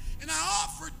take that and I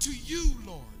offer it to you,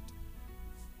 Lord.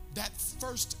 That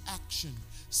first action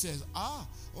says,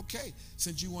 okay,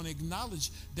 since you want to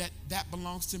acknowledge that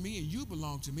belongs to me and you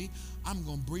belong to me, I'm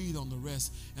going to breathe on the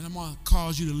rest, and I'm going to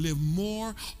cause you to live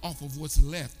more off of what's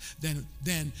left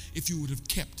than if you would have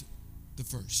kept the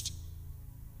first.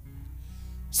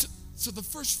 So the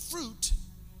first fruit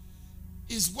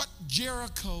is what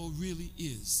Jericho really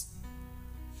is.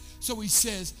 So he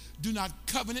says, do not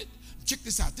covenant. Check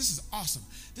this out. This is awesome.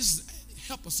 This is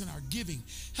help us in our giving.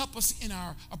 Help us in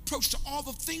our approach to all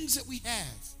the things that we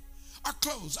have. Our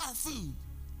clothes, our food,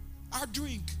 our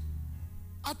drink,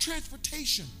 our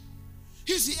transportation.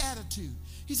 Here's the attitude.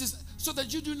 He says, so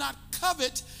that you do not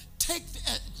covet,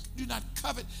 do not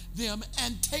covet them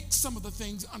and take some of the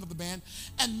things under the ban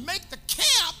and make the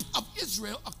camp of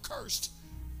Israel accursed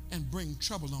and bring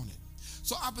trouble on it.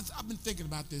 So I've been thinking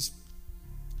about this.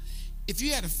 If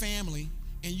you had a family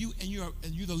and you're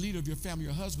the leader of your family,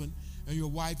 your husband and your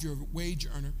wife, you're a wage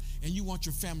earner, and you want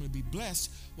your family to be blessed,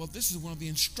 well, this is one of the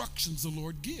instructions the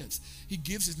Lord gives. He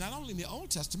gives it not only in the Old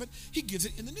Testament, he gives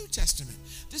it in the New Testament.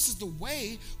 This is the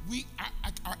way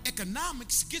our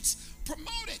economics gets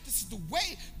promoted. This is the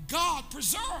way God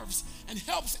preserves and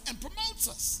helps and promotes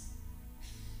us.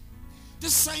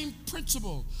 This same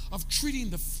principle of treating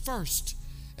the first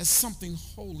as something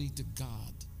holy to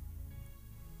God.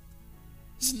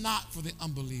 This is not for the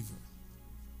unbeliever.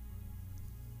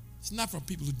 It's not for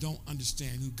people who don't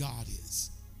understand who God is.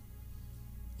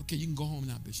 Okay, you can go home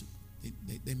now, Bishop.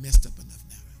 They messed up enough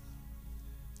now.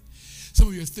 Some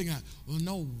of you are thinking, well,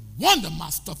 no wonder my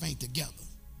stuff ain't together.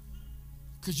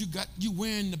 Because you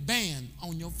wearing the band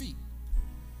on your feet.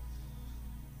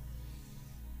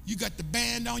 You got the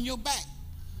band on your back.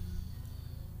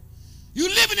 You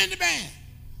living in the band.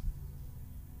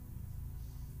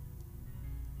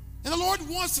 And the Lord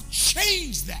wants to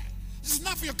change that. This is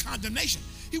not for your condemnation.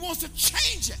 He wants to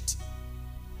change it.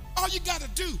 All you got to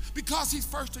do, because he's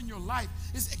first in your life,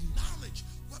 is acknowledge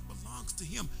what belongs to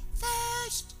him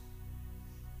first.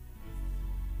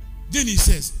 Then he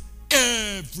says,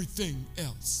 everything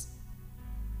else,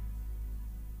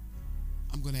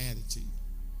 I'm going to add it to you.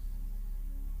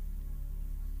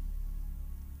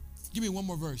 Give me one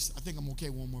more verse. I think I'm okay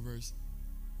with one more verse.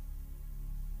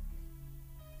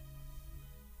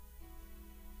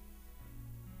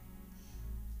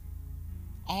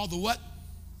 All the what?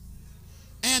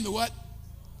 And the what?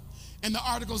 And the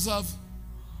articles of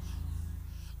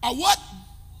are what?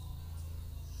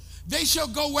 They shall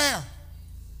go where?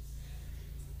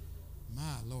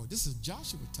 My Lord, this is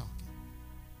Joshua talking.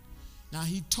 Now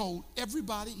he told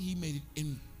everybody, he made it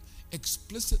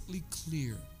explicitly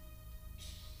clear.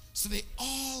 So they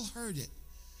all heard it.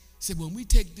 Said, when we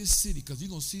take this city, because you're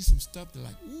going to see some stuff, they're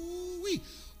like, ooh-wee,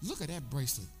 look at that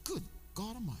bracelet. Good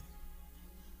God Almighty.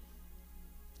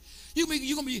 You're going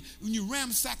to be, when you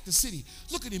ransack the city,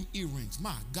 look at them earrings.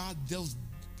 My God, those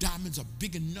diamonds are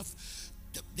big enough.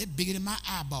 They're bigger than my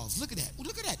eyeballs. Look at that.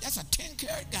 Look at that. That's a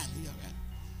 10-carat diamond.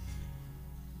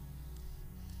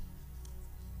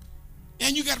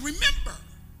 And you got to remember,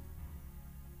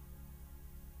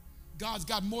 God's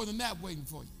got more than that waiting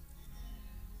for you.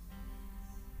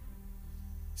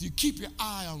 So you keep your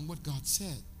eye on what God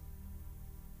said.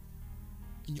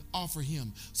 And you offer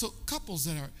him. So couples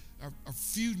that are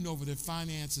feuding over their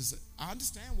finances, I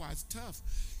understand why it's tough.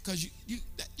 Because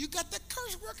you got that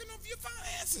curse working over your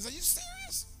finances. Are you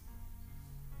serious?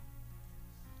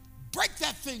 Break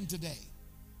that thing today.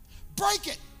 Break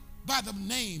it by the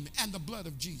name and the blood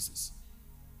of Jesus.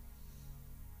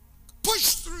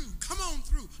 Push through, come on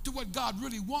through to what God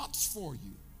really wants for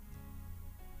you.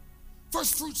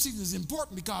 First fruit season is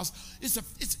important because it's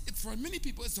for many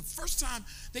people, it's the first time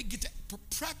they get to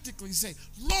practically say,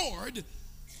 Lord,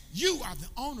 you are the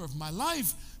owner of my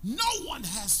life. No one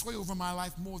has sway over my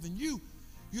life more than you.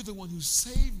 You're the one who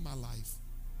saved my life.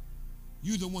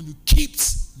 You're the one who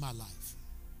keeps my life.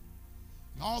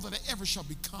 And all that I ever shall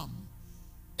become,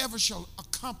 ever shall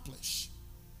accomplish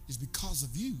is because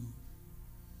of you.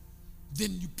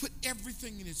 Then you put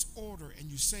everything in its order and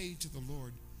you say to the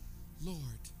Lord, Lord,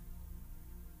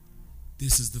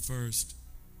 this is the first.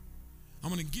 I'm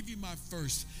going to give you my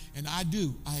first. And I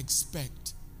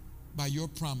expect by your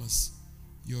promise,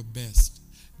 your best.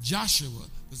 Joshua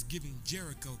was giving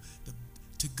Jericho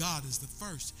to God as the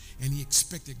first, and he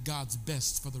expected God's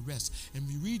best for the rest. And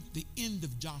we read the end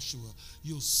of Joshua,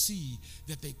 you'll see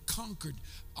that they conquered.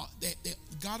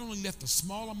 God only left a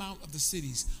small amount of the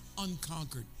cities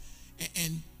unconquered.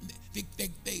 And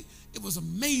it was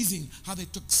amazing how they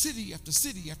took city after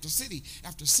city after city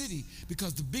after city,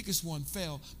 because the biggest one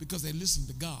fell because they listened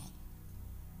to God.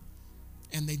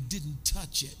 And they didn't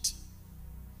touch it.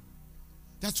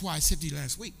 That's why I said to you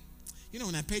last week, you know,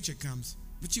 when that paycheck comes,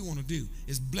 what you want to do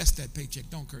is bless that paycheck.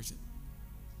 Don't curse it.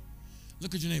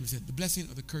 Look at your neighbor and say, the blessing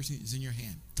or the cursing is in your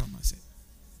hand. Tell them I said.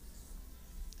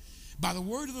 By the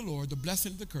word of the Lord, the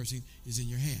blessing or the cursing is in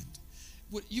your hand.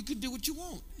 You can do what you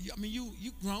want. I mean,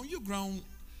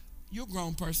 you're a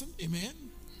grown person. Amen.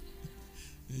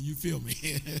 You feel me?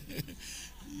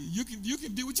 You can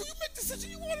do what you make the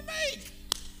decision you want to make.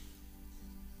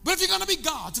 But if you're going to be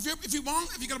God's, if you're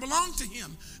going to belong to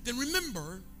him, then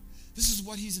remember, this is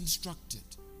what he's instructed.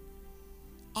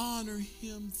 Honor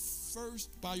him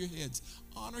first. Bow your heads.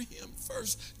 Honor him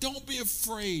first. Don't be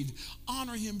afraid.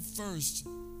 Honor him first.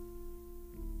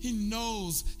 He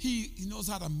knows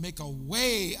how to make a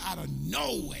way out of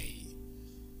no way.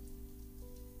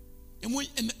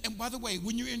 And by the way,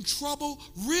 when you're in trouble,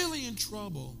 really in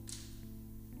trouble,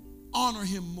 honor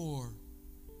him more.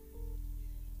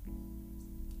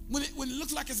 When it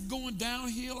looks like it's going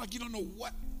downhill, like you don't know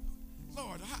what,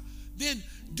 Lord, then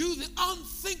do the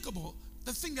unthinkable,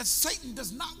 the thing that Satan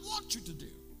does not want you to do.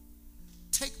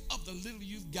 Take up the little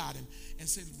you've got him and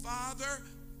say, Father,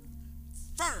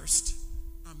 first,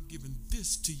 I'm giving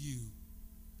this to you.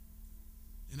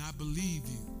 And I believe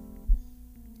you.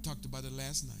 We talked about it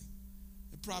last night.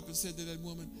 The prophet said to that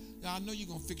woman, I know you're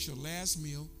going to fix your last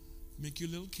meal, make your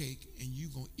little cake, and you're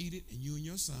going to eat it, and you and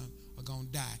your son are going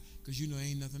to die because you know there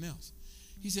ain't nothing else.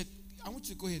 He said, I want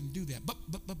you to go ahead and do that.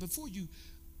 But before you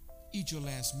eat your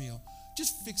last meal,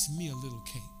 just fix me a little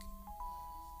cake.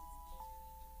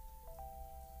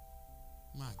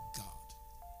 My God.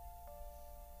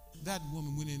 That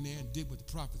woman went in there and did what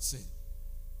the prophet said.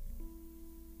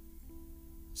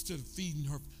 Instead of feeding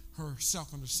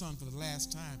herself and her son for the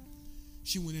last time,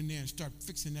 she went in there and started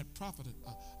fixing that prophet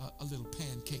a little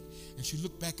pancake. And she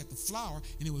looked back at the flour,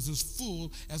 and it was as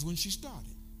full as when she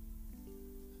started.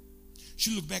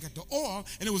 She looked back at the oil,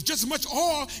 and it was just as much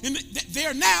oil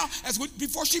there now as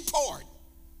before she poured.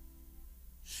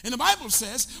 And the Bible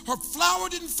says her flour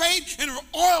didn't fade and her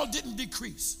oil didn't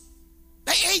decrease.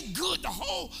 They ate good.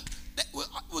 It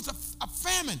was a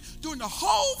famine. During the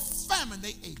whole famine,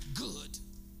 they ate good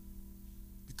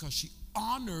because she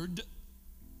honored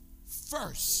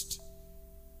first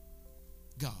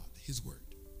God, his word.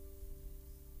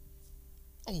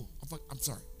 Oh, I'm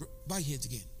sorry. Bow your heads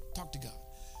again. Talk to God.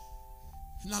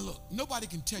 Now look, nobody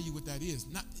can tell you what that is.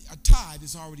 A tithe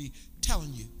is already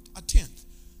telling you. A tenth,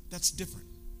 that's different.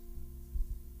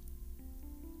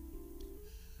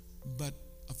 But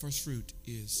a first fruit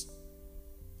is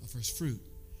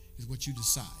what you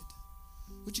decide.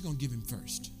 What you going to give him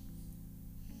first?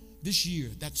 This year,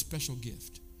 that special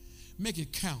gift. Make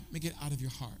it count. Make it out of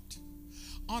your heart.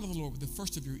 Honor the Lord with the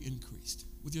first of your increase,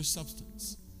 with your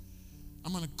substance.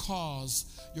 I'm going to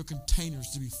cause your containers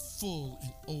to be full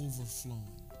and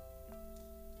overflowing.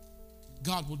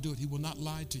 God will do it. He will not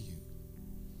lie to you.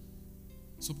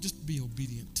 So just be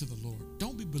obedient to the Lord.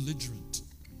 Don't be belligerent.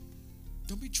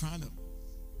 Don't be trying to.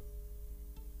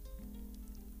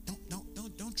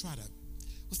 Don't try to.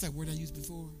 What's that word I used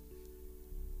before?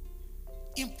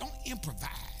 Don't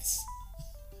improvise.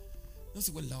 Don't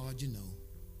say, well, Lord,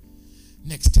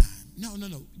 next time. No.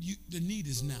 The need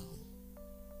is now.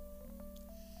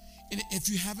 And if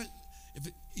you haven't,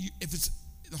 if it's,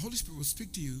 the Holy Spirit will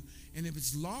speak to you, and if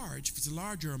it's a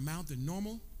larger amount than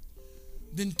normal,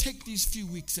 then take these few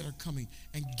weeks that are coming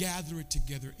and gather it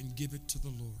together and give it to the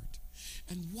Lord.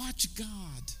 And watch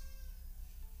God.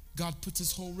 God puts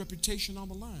his whole reputation on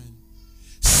the line.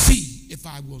 See if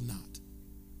I will not.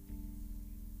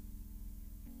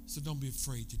 So don't be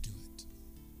afraid to do it.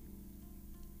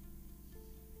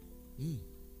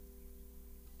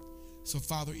 So,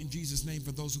 Father, in Jesus' name,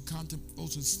 for those who contemplate,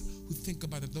 those who think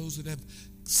about it, those that have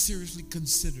seriously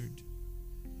considered,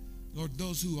 Lord,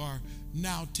 those who are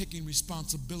now taking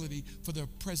responsibility for their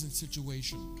present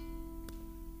situation,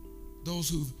 those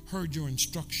who've heard your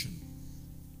instruction,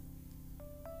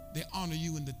 they honor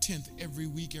you in the 10th every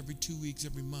week, every 2 weeks,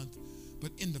 every month.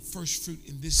 But in the first fruit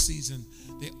in this season,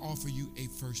 they offer you a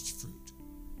first fruit.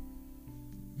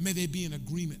 May they be in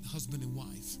agreement, husband and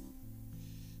wife.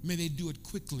 May they do it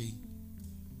quickly.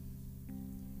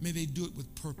 May they do it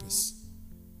with purpose.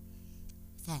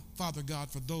 Father God,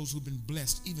 for those who've been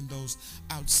blessed, even those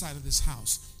outside of this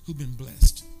house who've been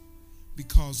blessed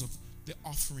because of the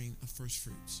offering of first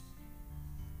fruits.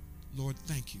 Lord,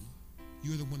 thank you.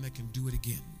 You're the one that can do it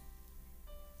again.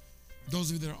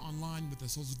 Those of you that are online with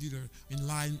us, those of you that are in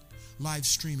live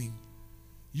streaming,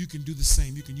 you can do the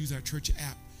same. You can use our church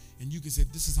app, and you can say,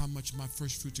 this is how much my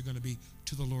first fruits are going to be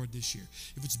to the Lord this year.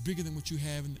 If it's bigger than what you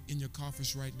have in your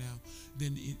coffers right now,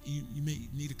 then you may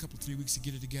need a couple, 3 weeks to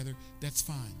get it together. That's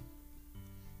fine.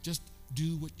 Just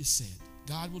do what you said.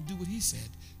 God will do what he said.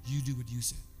 You do what you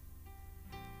said.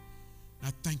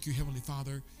 I thank you, Heavenly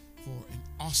Father, for an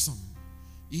awesome,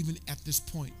 even at this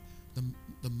point,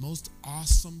 the most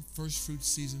awesome first fruit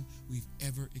season we've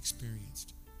ever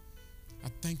experienced. I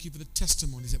thank you for the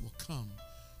testimonies that will come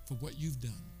for what you've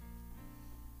done.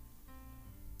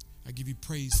 I give you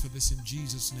praise for this in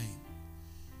Jesus' name.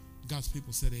 God's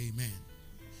people said amen.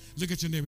 Look at your neighbor.